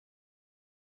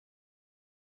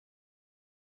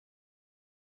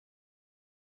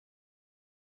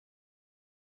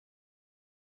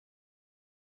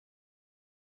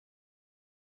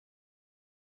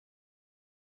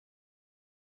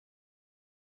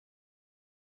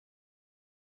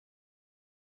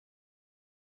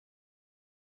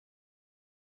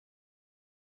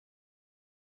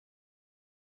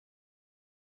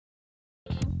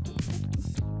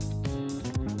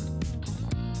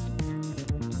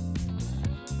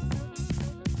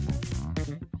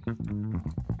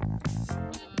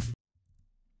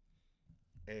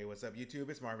What's up, YouTube?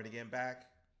 It's Marvin again, back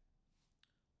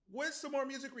with some more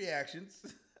music reactions.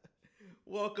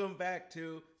 Welcome back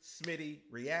to Smitty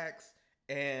Reacts.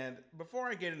 And before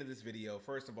I get into this video,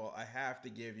 first of all, I have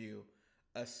to give you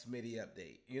a Smitty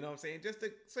update. You know what I'm saying? Just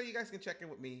so you guys can check in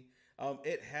with me.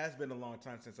 It has been a long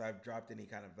time since I've dropped any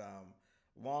kind of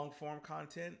long form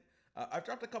content. I've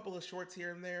dropped a couple of shorts here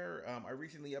and there. I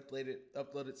recently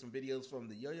uploaded some videos from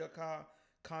the YOYOKA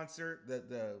concert,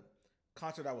 the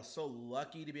concert I was so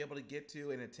lucky to be able to get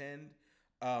to and attend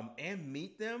and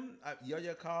meet them.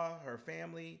 YOYOKA, her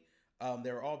family,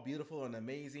 they were all beautiful and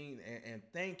amazing. And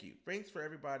thank you. Thanks for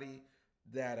everybody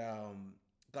that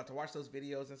got to watch those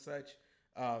videos and such,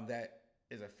 that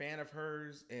is a fan of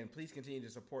hers. And please continue to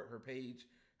support her page,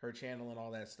 her channel, and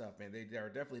all that stuff, man. They are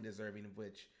definitely deserving of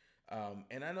which.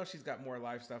 And I know she's got more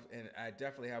live stuff, and I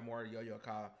definitely have more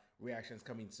YOYOKA reactions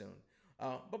coming soon.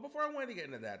 But before I wanted to get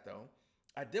into that, though,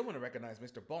 I did want to recognize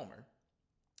Mr. Bulmer,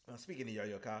 speaking of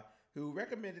YOYOKA, who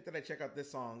recommended that I check out this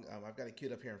song. I've got it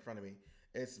queued up here in front of me.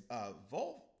 It's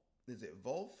VULFPECK?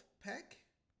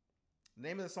 The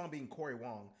name of the song being Cory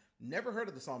Wong. Never heard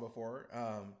of the song before.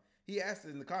 He asked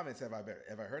in the comments, have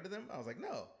I heard of them? I was like,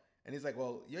 no. And he's like,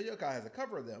 well, YOYOKA has a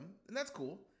cover of them, and that's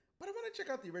cool. But I want to check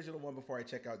out the original one before I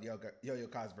check out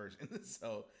YOYOKA's version.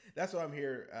 So that's what I'm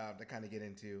here to kind of get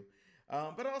into.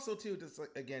 But also, too, just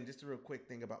a real quick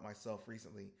thing about myself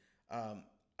recently. I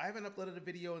haven't uploaded a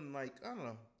video in like, I don't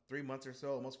know, 3 months or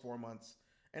so, almost 4 months.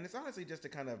 And it's honestly just to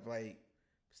kind of like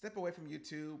step away from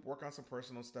YouTube, work on some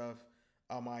personal stuff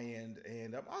on my end.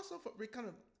 And I'm also kind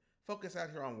of focus out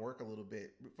here on work a little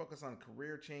bit, focus on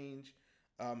career change,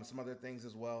 some other things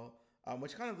as well,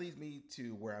 which kind of leads me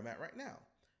to where I'm at right now.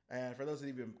 And for those of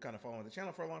you who've been kind of following the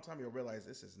channel for a long time, you'll realize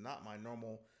this is not my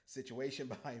normal situation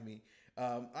behind me.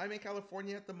 I'm in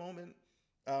California at the moment,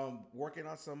 working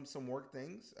on some work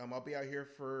things. I'll be out here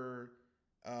for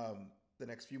the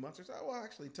next few months or so. Well,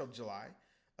 actually, until July.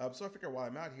 So I figure while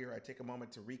I'm out here, I take a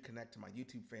moment to reconnect to my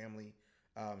YouTube family,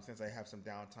 since I have some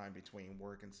downtime between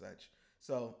work and such.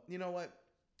 So you know what?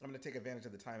 I'm going to take advantage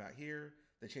of the time out here,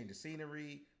 the change of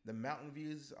scenery, the mountain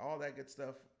views, all that good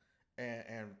stuff.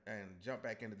 And jump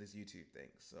back into this YouTube thing.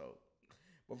 So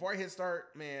before I hit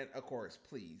start, man, of course,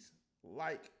 please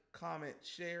like, comment,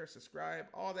 share, subscribe,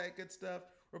 all that good stuff.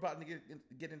 We're about to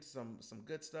get into some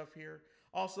good stuff here.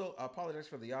 Also, I apologize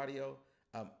for the audio.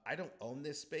 I don't own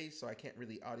this space, so I can't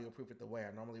really audio proof it the way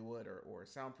I normally would, or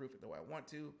soundproof it the way I want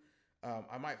to.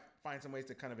 I might find some ways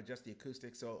to kind of adjust the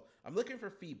acoustics. So I'm looking for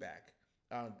feedback.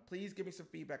 Please give me some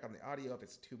feedback on the audio. If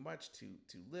it's too much, too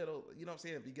little, you know what I'm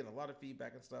saying? If you get a lot of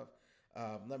feedback and stuff,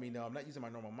 let me know. I'm not using my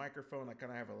normal microphone. I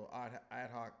kind of have a little ad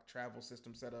hoc travel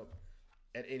system set up.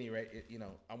 At any rate, you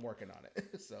know, I'm working on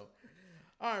it. So,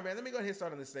 all right, man, let me go ahead and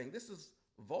start on this thing. This is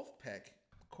VULFPECK,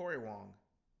 Cory Wong.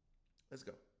 Let's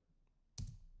go.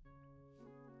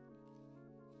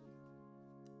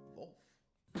 Wolf.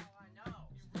 All I know.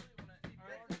 You really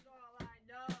want to. That's all I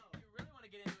know. If you really want to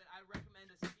get into it, I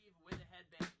recommend a Steve with a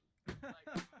headband.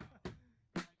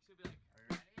 Like she'll be like,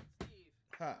 "Are you ready, Steve?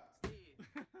 Ha. Steve.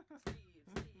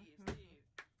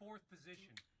 Fourth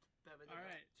position. All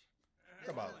right.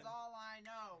 Come on. That's all I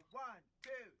know. 1, 2,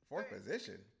 Fourth 3.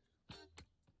 position.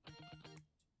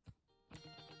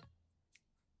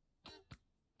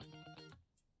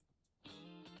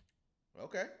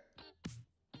 Okay.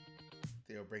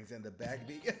 Theo brings in the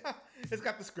backbeat. It's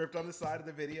got the script on the side of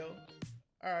the video.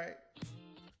 All right.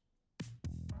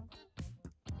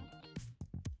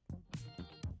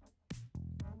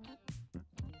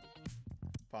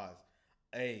 Pause.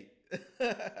 Hey,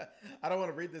 I don't want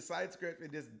to read the side script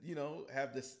and just, you know,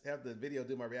 have the video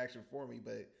do my reaction for me,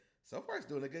 but so far it's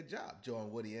doing a good job. Joe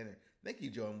and Woody in it. Thank you,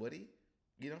 Joe and Woody.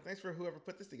 You know, thanks for whoever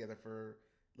put this together for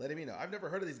letting me know. I've never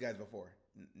heard of these guys before.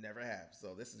 Never have.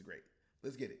 So this is great.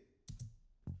 Let's get it.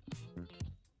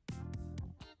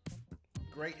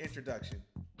 Great introduction.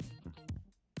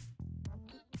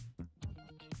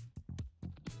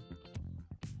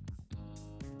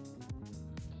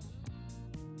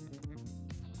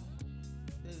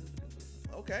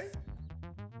 Okay.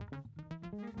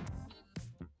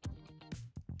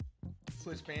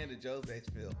 Switch fan to Joe's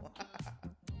Batesville.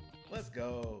 Let's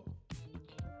go.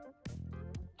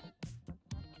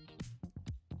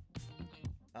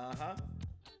 Uh-huh.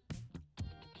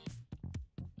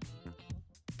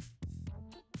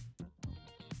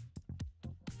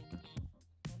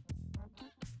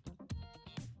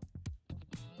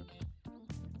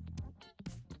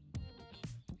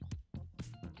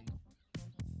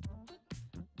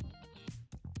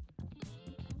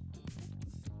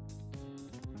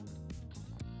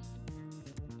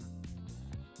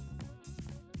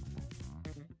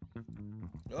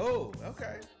 Oh,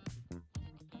 okay.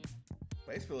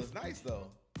 Bass feel is nice though.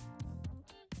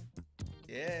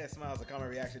 Yeah, Smile's a common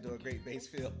reaction to a great bass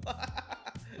feel.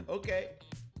 Okay.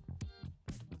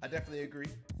 I definitely agree.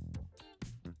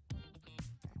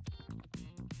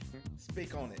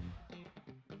 Speak on it.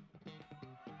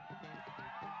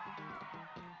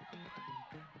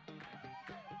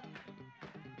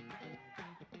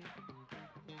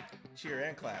 Cheer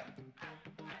and clap.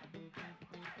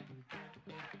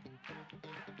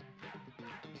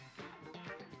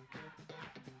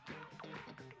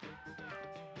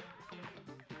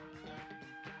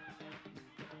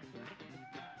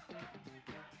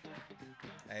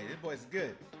 Hey, this boy's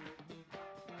good.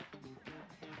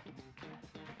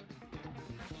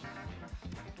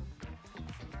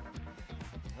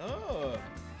 Oh.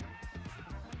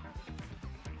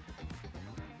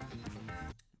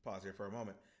 Pause here for a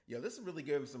moment. Yo, this is really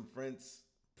giving some Prince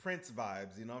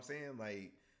vibes. You know what I'm saying?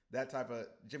 Like that type of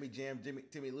Jimmy Jam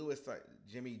and Terry Lewis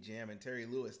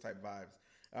type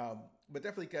vibes. But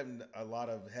definitely getting a lot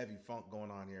of heavy funk going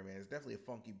on here, man. It's definitely a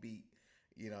funky beat.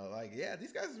 You know, like, yeah,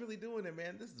 these guys is really doing it,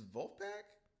 man. This is VULFPECK.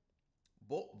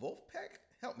 VULFPECK?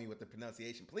 Help me with the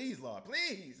pronunciation. Please, Lord.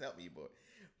 Please help me, boy.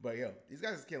 But, yo, these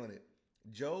guys is killing it.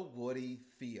 Joe, Woody,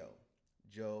 Theo.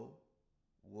 Joe,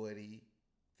 Woody,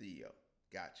 Theo.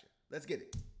 Gotcha. Let's get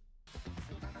it.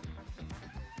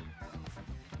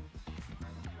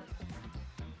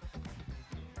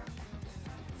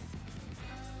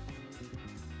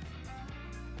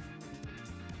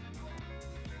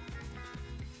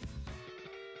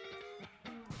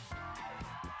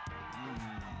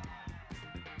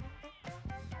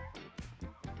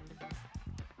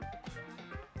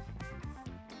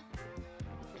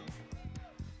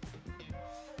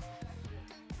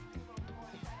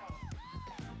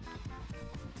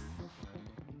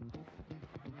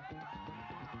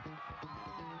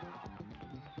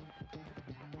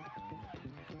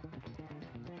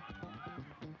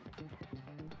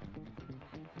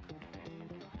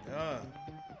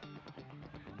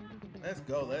 Let's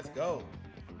go. Let's go.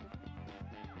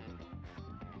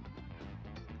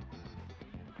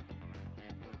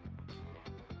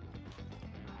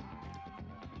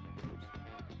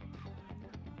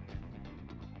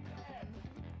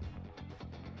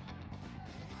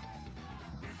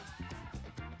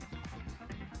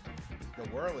 The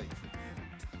whirly.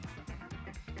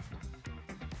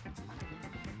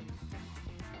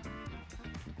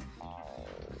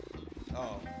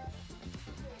 Oh.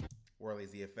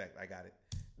 Whirly's the effect. I got it.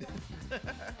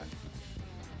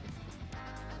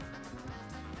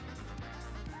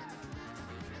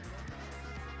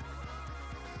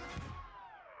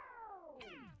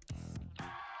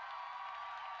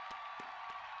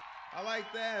 I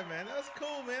like that, man. That's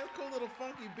cool, man. Cool little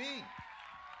funky beat.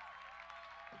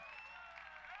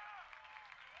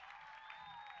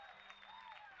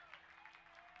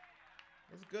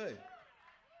 That's good.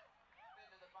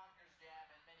 Been to the Bunkers Jam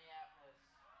in Minneapolis.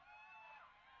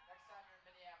 Next time you're in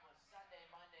Minneapolis, Sunday,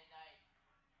 Monday night.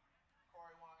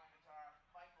 Cory Wong on guitar,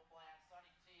 Michael Bland,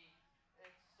 Sonny T.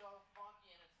 It's so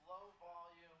funky and it's low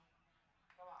volume.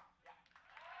 Come on, yeah.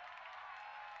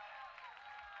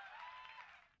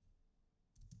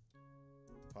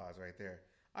 Pause right there.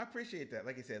 I appreciate that.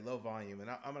 Like I said, low volume. And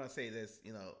I'm going to say this,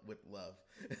 with love.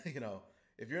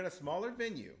 If you're in a smaller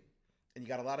venue and you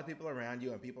got a lot of people around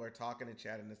you and people are talking and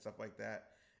chatting and stuff like that,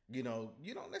 you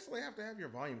don't necessarily have to have your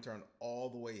volume turned all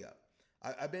the way up.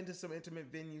 I've been to some intimate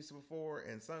venues before,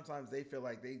 and sometimes they feel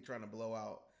like they trying to blow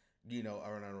out,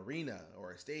 an arena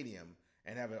or a stadium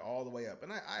and have it all the way up.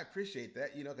 And I appreciate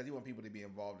that, because you want people to be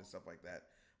involved and stuff like that.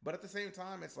 But at the same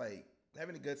time, it's like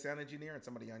having a good sound engineer and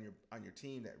somebody on your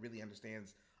team that really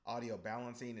understands audio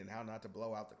balancing and how not to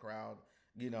blow out the crowd,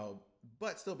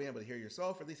 but still being able to hear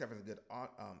yourself, or at least having good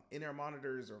in-ear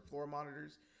monitors or floor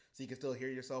monitors so you can still hear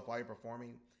yourself while you're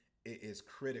performing. It is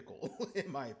critical,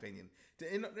 in my opinion,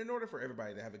 in order for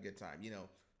everybody to have a good time.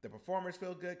 The performers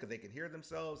feel good because they can hear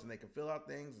themselves and they can fill out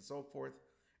things and so forth.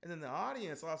 And then the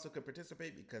audience also can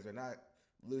participate because they're not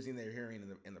losing their hearing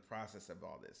in the process of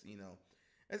all this,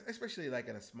 especially like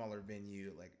in a smaller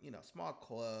venue, like, small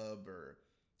club or,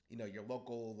 your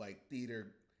local like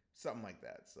theater, something like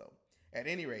that. So at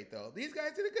any rate, though, these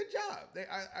guys did a good job.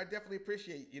 I definitely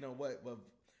appreciate, what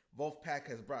VULFPECK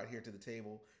has brought here to the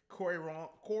table.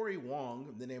 Cory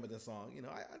Wong, the name of the song,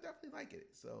 I definitely like it.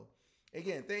 So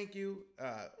again, thank you.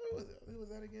 Who was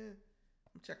that again?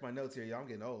 I'm check my notes here, y'all. I'm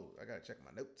getting old. I gotta check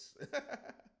my notes.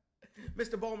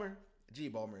 Mr. Bulmer, G.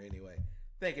 Bulmer, anyway.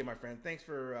 Thank you, my friend. Thanks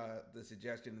for the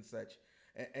suggestion and such.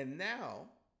 And now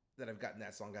that I've gotten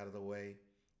that song out of the way,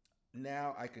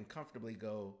 now I can comfortably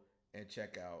go and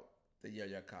check out the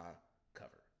YOYOKA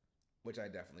cover, which I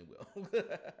definitely will.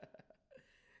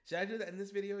 Should I do that in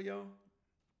this video, yo?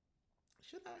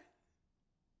 Should I?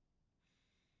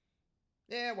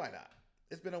 Yeah, why not?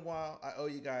 It's been a while. I owe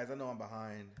you guys. I know I'm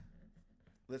behind.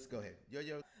 Let's go ahead.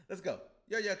 Yo-Yo. Let's go.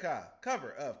 YOYOKA.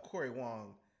 Cover of Cory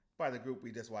Wong by the group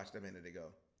we just watched a minute ago.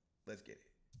 Let's get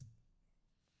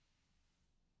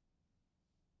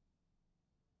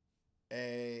it.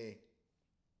 Hey.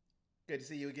 Good to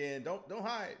see you again. Don't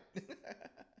hide.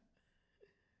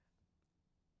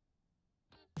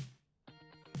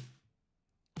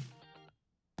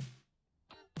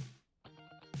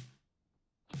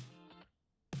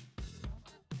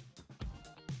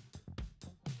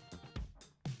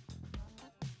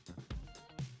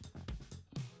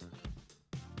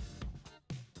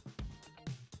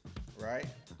 Right?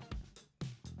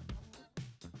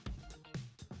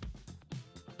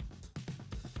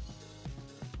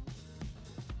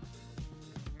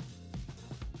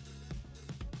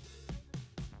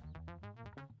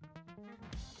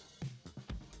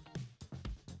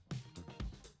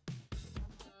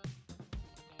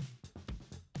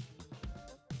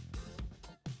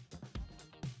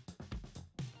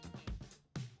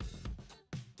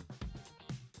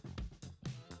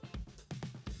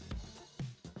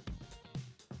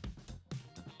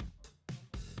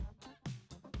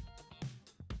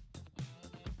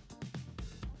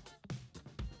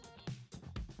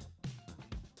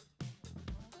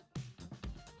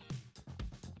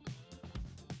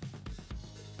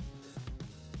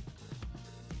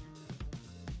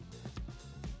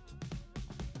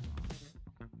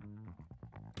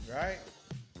 Right?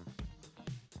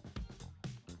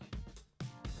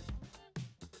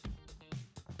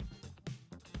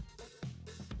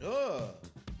 Ugh.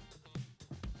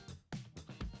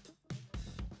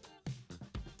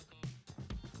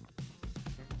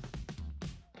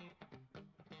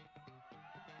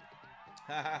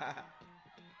 That's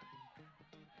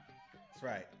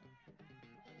right.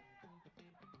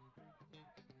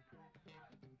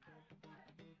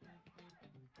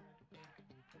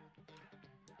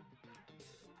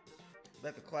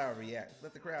 Let the crowd react.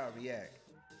 Let the crowd react.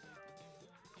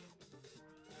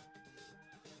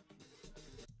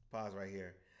 Pause right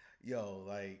here. Yo,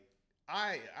 like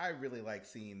I really like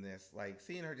seeing this. Like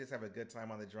seeing her just have a good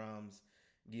time on the drums,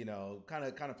 you know, kind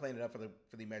of playing it up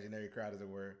for the imaginary crowd as it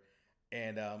were.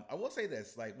 And I will say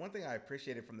this, like one thing I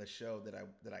appreciated from the show that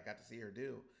I got to see her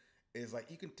do is like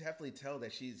you can definitely tell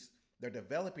that they're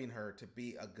developing her to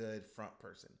be a good front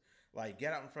person. Like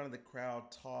get out in front of the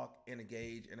crowd, talk,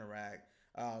 engage, interact,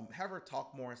 have her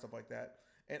talk more and stuff like that.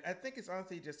 And I think it's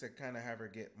honestly just to kind of have her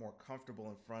get more comfortable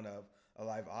in front of a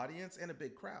live audience and a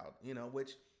big crowd, you know,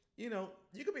 which, you know,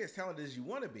 you could be as talented as you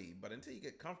want to be, but until you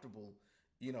get comfortable,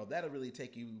 you know, that'll really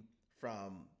take you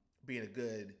from being a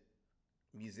good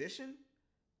musician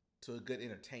to a good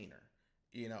entertainer,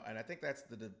 you know, and I think that's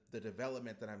the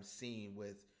development that I'm seeing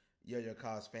with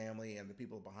Yo-Yo-Ka's family and the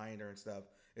people behind her and stuff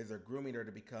is they're grooming her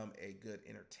to become a good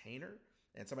entertainer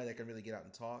and somebody that can really get out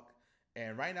and talk.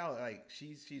 And right now, like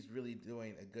she's really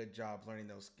doing a good job learning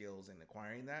those skills and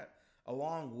acquiring that,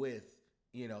 along with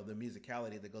you know the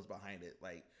musicality that goes behind it.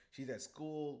 Like she's at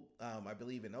school, I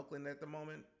believe in Oakland at the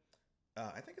moment.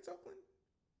 I think it's Oakland,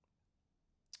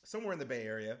 somewhere in the Bay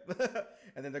Area,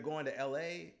 and then they're going to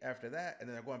LA after that, and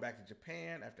then they're going back to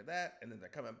Japan after that, and then they're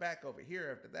coming back over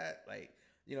here after that. Like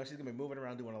you know, she's gonna be moving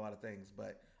around doing a lot of things,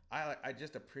 but I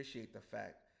just appreciate the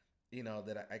fact you know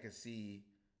that I can see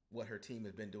what her team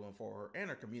has been doing for her and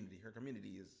her community. Her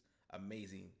community is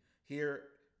amazing here,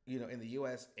 you know, in the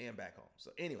U.S. and back home.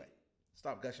 So anyway,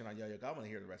 stop gushing on Yo-Yo. I want to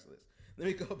hear the rest of this. Let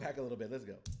me go back a little bit. Let's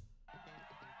go.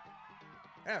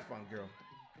 Have fun, girl.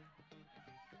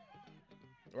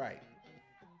 Right.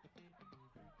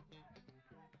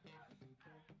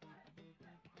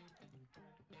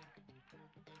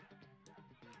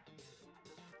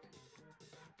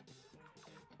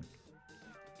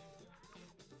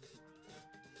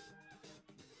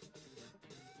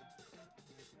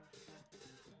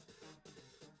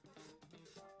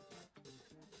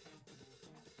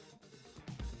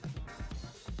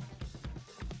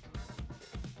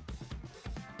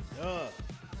 Ugh.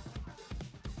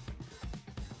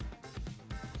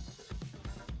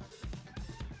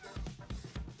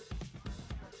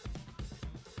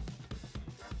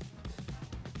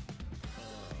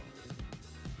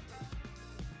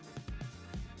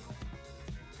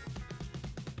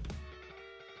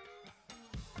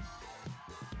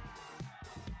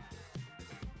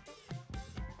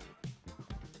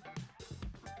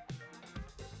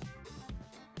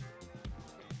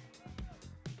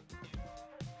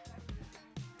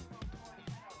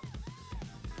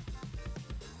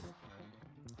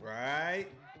 Right.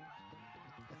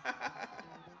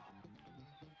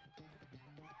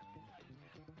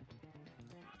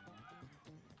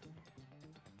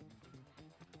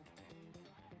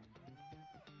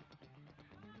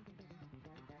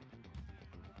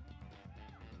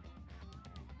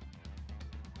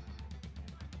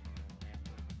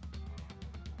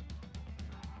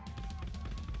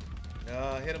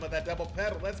 Hit him with that double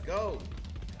pedal. Let's go.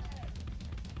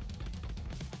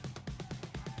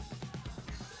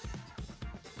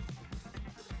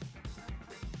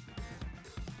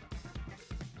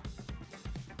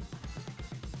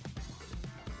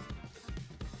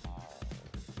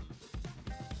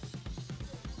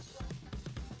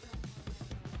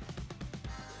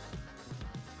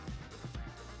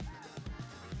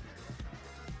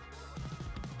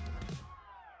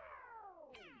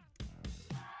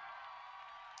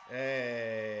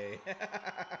 Hey.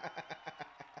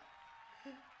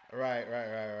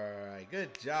 Right.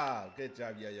 Good job,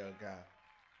 YOYOKA.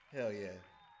 Hell yeah.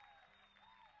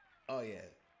 Oh yeah.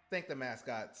 Thank the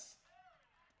mascots.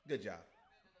 Good job.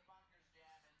 Been to the Bunkers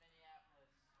Jam in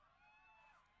Minneapolis.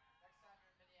 Next time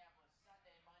you're in Minneapolis,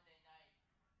 Sunday, Monday night.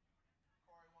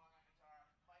 Cory Wong on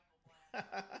guitar, Michael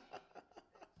Bland.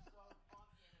 It's so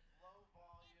funky and it's low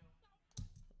volume.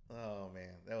 Oh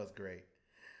man, that was great.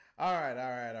 All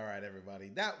right, everybody.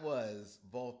 That was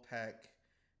VULFPECK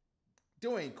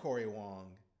doing Cory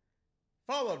Wong,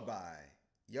 followed by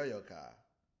YOYOKA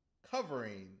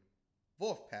covering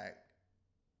VULFPECK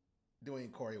doing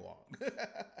Cory Wong.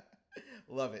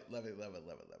 Love it.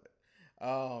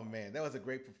 Oh man, that was a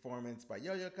great performance by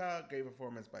YOYOKA, great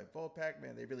performance by VULFPECK.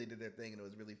 Man, they really did their thing and it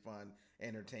was really fun,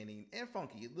 entertaining, and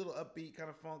funky. A little upbeat kind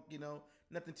of funk,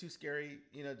 nothing too scary,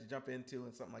 to jump into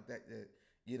and something like that.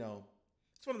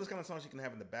 It's one of those kind of songs you can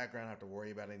have in the background, not have to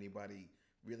worry about anybody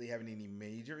really having any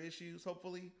major issues,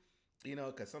 hopefully.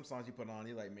 Because some songs you put on,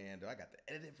 you're like, man, do I got the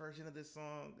edited version of this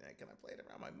song? Can I play it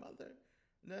around my mother?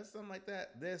 Something like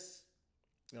that. This,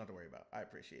 you don't have to worry about. I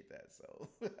appreciate that. So,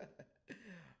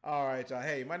 all right, y'all.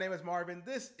 Hey, my name is Marvin.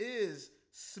 This is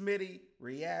Smitty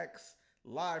Reacts,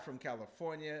 live from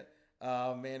California.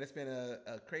 Man, it's been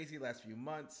a crazy last few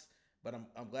months. But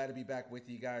I'm glad to be back with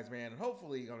you guys, man. And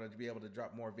hopefully I'm going to be able to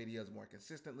drop more videos more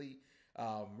consistently.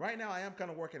 Right now, I am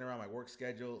kind of working around my work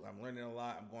schedule. I'm learning a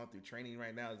lot. I'm going through training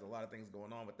right now. There's a lot of things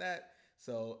going on with that.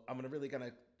 So I'm going to really kind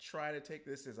of try to take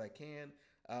this as I can.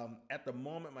 At the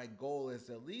moment, my goal is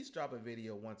to at least drop a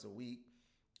video once a week,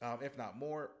 if not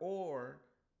more, or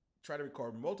try to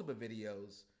record multiple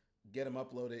videos, get them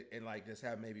uploaded, and just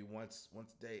have maybe once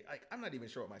a day. I'm not even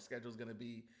sure what my schedule is going to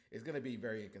be. It's going to be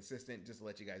very inconsistent, just to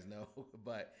let you guys know,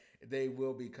 but they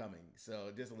will be coming. So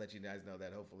just to let you guys know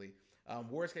that, hopefully.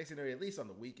 Worst case scenario, at least on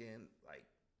the weekend,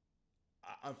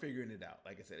 I'm figuring it out.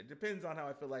 Like I said, it depends on how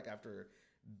I feel like after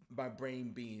my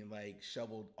brain being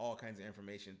shoveled all kinds of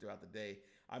information throughout the day.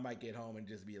 I might get home and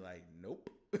just be like, nope,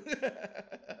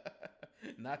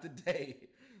 not today,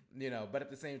 but at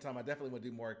the same time, I definitely would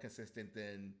do more consistent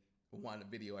than one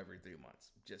video every 3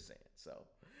 months. Just saying. So,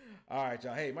 all right,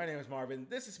 y'all. Hey, my name is Marvin.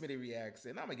 This is Smitty Reacts,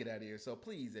 and I'm going to get out of here. So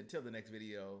please, until the next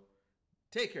video,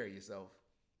 take care of yourself.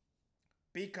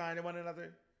 Be kind to one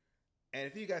another. And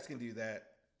if you guys can do that,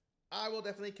 I will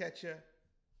definitely catch you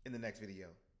in the next video.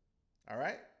 All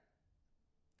right?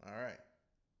 All right.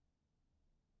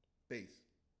 Peace.